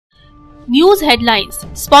News headlines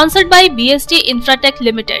sponsored by BST Infratech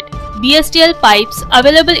Limited. BSTL pipes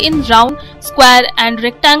available in round, square and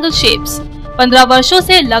rectangle shapes. 15 वर्षों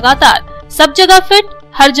से लगातार सब जगह fit,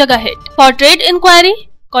 हर जगह hit. For trade inquiry,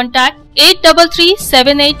 contact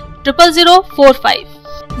 8337800045,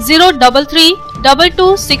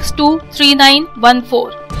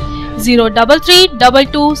 03322623914,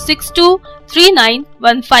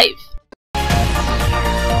 03322623915.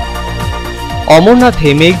 অমরনাথে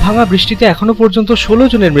মেঘ ভাঙা বৃষ্টিতে এখনো পর্যন্ত 16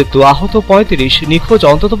 জনের মৃত্যু, আহত 35, নিখোঁজ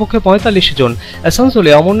অন্ততপক্ষে 45 জন।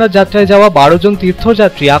 আসানসোলে অমরনাথ যাত্রায় যাওয়া 12 জন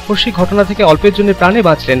তীর্থযাত্রী আকস্মিক ঘটনা থেকে অল্পের জন্য প্রাণে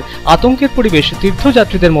বাঁচলেন। আতঙ্কের পরিবেশ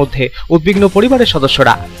তীর্থযাত্রীদের মধ্যে, উদ্বিগ্ন পরিবারের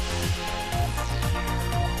সদস্যরা।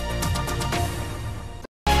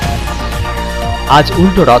 আজ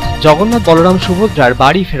উল্টো রথ, জগন্নাথ বলরাম সুভদ্রার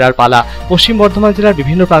বাড়ি ফেরার পালা। পশ্চিম বর্ধমান জেলার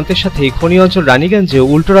বিভিন্ন প্রান্তের সাথে খনি অঞ্চল রানীগঞ্জেও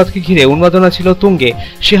উল্টো রথকে ঘিরে উন্মাদনা ছিল তুঙ্গে।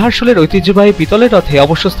 সিহারশোলের ঐতিহ্যবাহী পিতলের রথে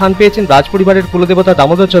অবশ্য স্থান পেয়েছেন রাজপরিবারের কুলদেবতা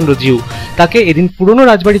দামোদর চন্দ্র জিউ। তাকে এদিন পুরনো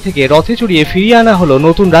রাজবাড়ি থেকে রথে চড়িয়ে ফিরিয়ে আনা হলো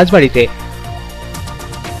নতুন রাজবাড়িতে।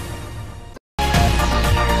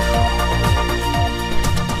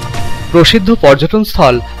 প্রসিদ্ধ পর্যটন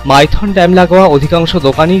স্থল মাইথন ড্যাম লাগোয়া অধিকাংশ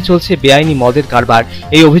দোকানেই চলছে বেআইনি মদের কারবার।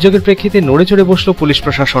 এই অভিযোগের প্রেক্ষিতে নড়ে চড়ে বসল পুলিশ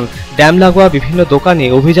প্রশাসন। ড্যাম লাগোয়া বিভিন্ন দোকানে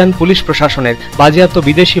অভিযান পুলিশ প্রশাসনের, বাজেয়াপ্ত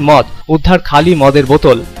বিদেশি মদ, উদ্ধার খালি মদের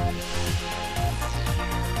বোতল।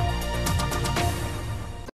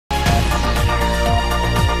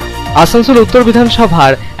 আসানসোল উত্তর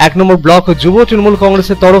বিধানসভার 1 নম্বর ব্লক যুব তৃণমূল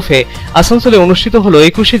কংগ্রেসের তরফে আসানসোলে অনুষ্ঠিত হলো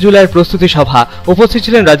 21শে জুলাইয়ের প্রস্তুতি সভা। উপস্থিত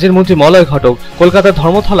ছিলেন রাজ্যের মন্ত্রী মলয় ঘটক। কলকাতার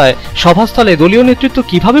ধর্মতলায় সভাস্থলে দলীয় নেতৃত্ব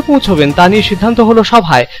কিভাবে পৌঁছবেন তা নিয়ে সিদ্ধান্ত হলো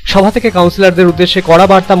সভায়। সভা থেকে কাউন্সিলরদের উদ্দেশ্যে কড়া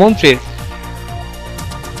বার্তা মন্ত্রীর।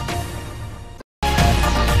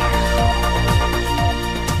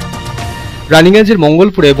 রানীগঞ্জের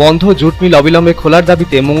মঙ্গলপুরে বন্ধ জুট মিল অবিলম্বে খোলার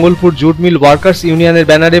দাবিতে মঙ্গলপুর জুট মিল ওয়ার্কার্স ইউনিয়নের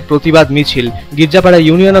ব্যানারে প্রতিবাদ মিছিল। গির্জাপাড়া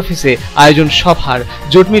ইউনিয়ন অফিসে আয়োজন সভার।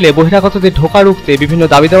 জুট মিলে বহিরাগতদের ঢোকা রুখতে বিভিন্ন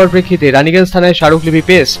দাবি দেওয়ার প্রেক্ষিতে রানীগঞ্জ থানায় স্মারকলিপি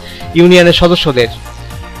পেশ ইউনিয়নের সদস্যদের।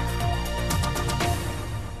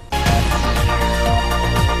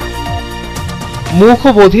 মুখ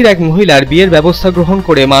ও বধির এক মহিলার বিয়ের ব্যবস্থা গ্রহণ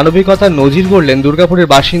করে মানবিকতার নজির গড়লেন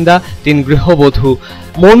দুর্গাপুরের বাসিন্দা 3 গৃহবধূ।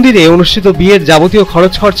 মন্দিরে অনুষ্ঠিত বিয়ের যাবতীয়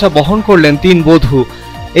খরচ খরচা বহন করলেন 3 বধূ।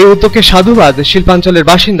 এই উদ্যোগকে সাধুবাদ শিল্পাঞ্চলের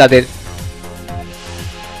বাসিন্দাদের।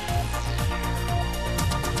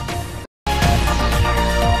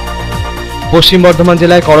 পশ্চিম বর্ধমান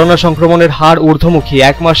জেলায় করোনা সংক্রমণের হার ঊর্ধ্বমুখী।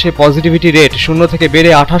 1 মাসে পজিটিভিটি রেট 0 থেকে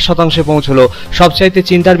বেড়ে 28% পৌঁছলো। সবচাইতে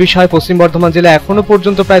চিন্তার বিষয়, পশ্চিম বর্ধমান জেলায় এখনো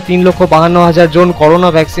পর্যন্ত প্রায় 3,52,000 জন করোনা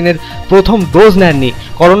ভ্যাকসিনের প্রথম ডোজ নেননি।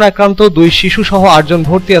 করোনা আক্রান্ত 2 শিশু সহ 8 জন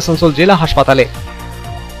ভর্তি আসানসোল জেলা হাসপাতালে।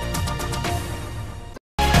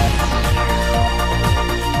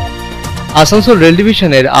 আসানসোল রেল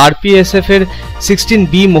ডিভিশনের আরপিএসএফ এর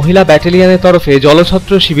 16B মহিলা ব্যাটালিয়নের তরফে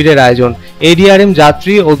জলছত্র শিবিরের আয়োজন। এডিআরএম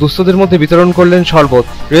যাত্রী ও দুস্থদের মধ্যে বিতরণ করলেন শরবত।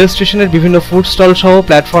 রেল স্টেশনের বিভিন্ন ফুড স্টল সহ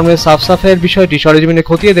প্ল্যাটফর্মে সাফ সাফাইয়ের বিষয়টি সরেজমিনে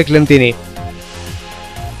খতিয়ে দেখলেন তিনি।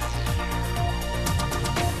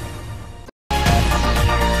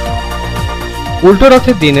 উল্টো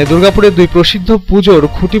রথের দিনে দুর্গাপুরের 2 প্রসিদ্ধ পুজোর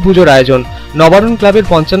খুঁটি পুজোর আয়োজন। নবারুণ ক্লাবের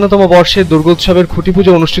 55তম বর্ষের দুর্গোৎসবের খুঁটি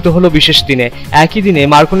পুজো অনুষ্ঠিত হলো বিশেষ দিনে। একই দিনে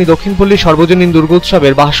মার্কনি দক্ষিণপল্লী সর্বজনীন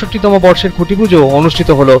দুর্গোৎসবের 62তম বর্ষের খুঁটি পুজো অনুষ্ঠিত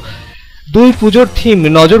হলো। 2 পুজোর থিম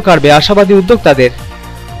নজর কাড়বে আশাবাদী উদ্যোক্তাদের।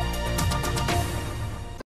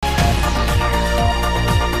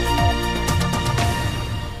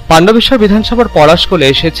 পাণ্ডবেশ্বর বিধানসভার পলাশকোলে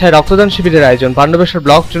স্বেচ্ছায় রক্তদান শিবিরের আয়োজন। পাণ্ডবেশ্বর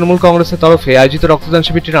ব্লক তৃণমূল কংগ্রেসের তরফে আয়োজিত রক্তদান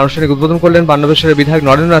শিবিরটির আনুষ্ঠানিক উদ্বোধন করলেন পাণ্ডবেশ্বরের বিধায়ক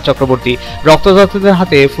নরেন্দ্রনাথ চক্রবর্তী। রক্তদাতাদের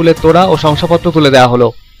হাতে ফুলের তোড়া ও শংসাপত্র তুলে দেওয়া হলো।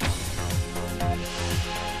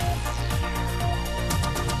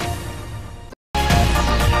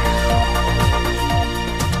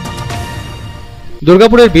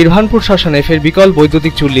 দুর্গাপুরের বীরভানপুর শ্মশানে ফের বিকল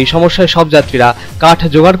বৈদ্যুতিক চুল্লি। সমস্যায় সব যাত্রীরা। কাঠ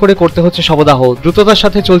জোগাড় করে করতে হচ্ছে শবদাহ। দ্রুততার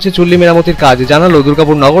সাথে চলছে চুল্লি মেরামতির কাজ, জানালো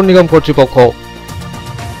দুর্গাপুর নগর নিগম কর্তৃপক্ষ।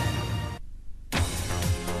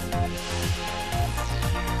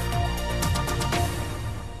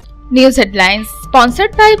 News headlines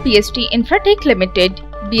sponsored by BST Infratech Limited.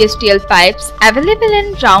 BSTL pipes available in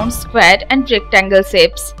round, square and rectangle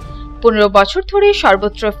shapes. 15 বছর ধরে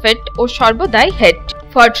সর্বত্র ফিট ও সর্বদাই hit.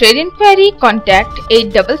 For trade inquiry, contact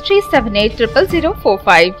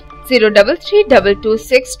 8337800045,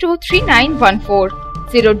 03322623914,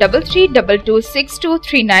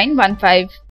 03322623915.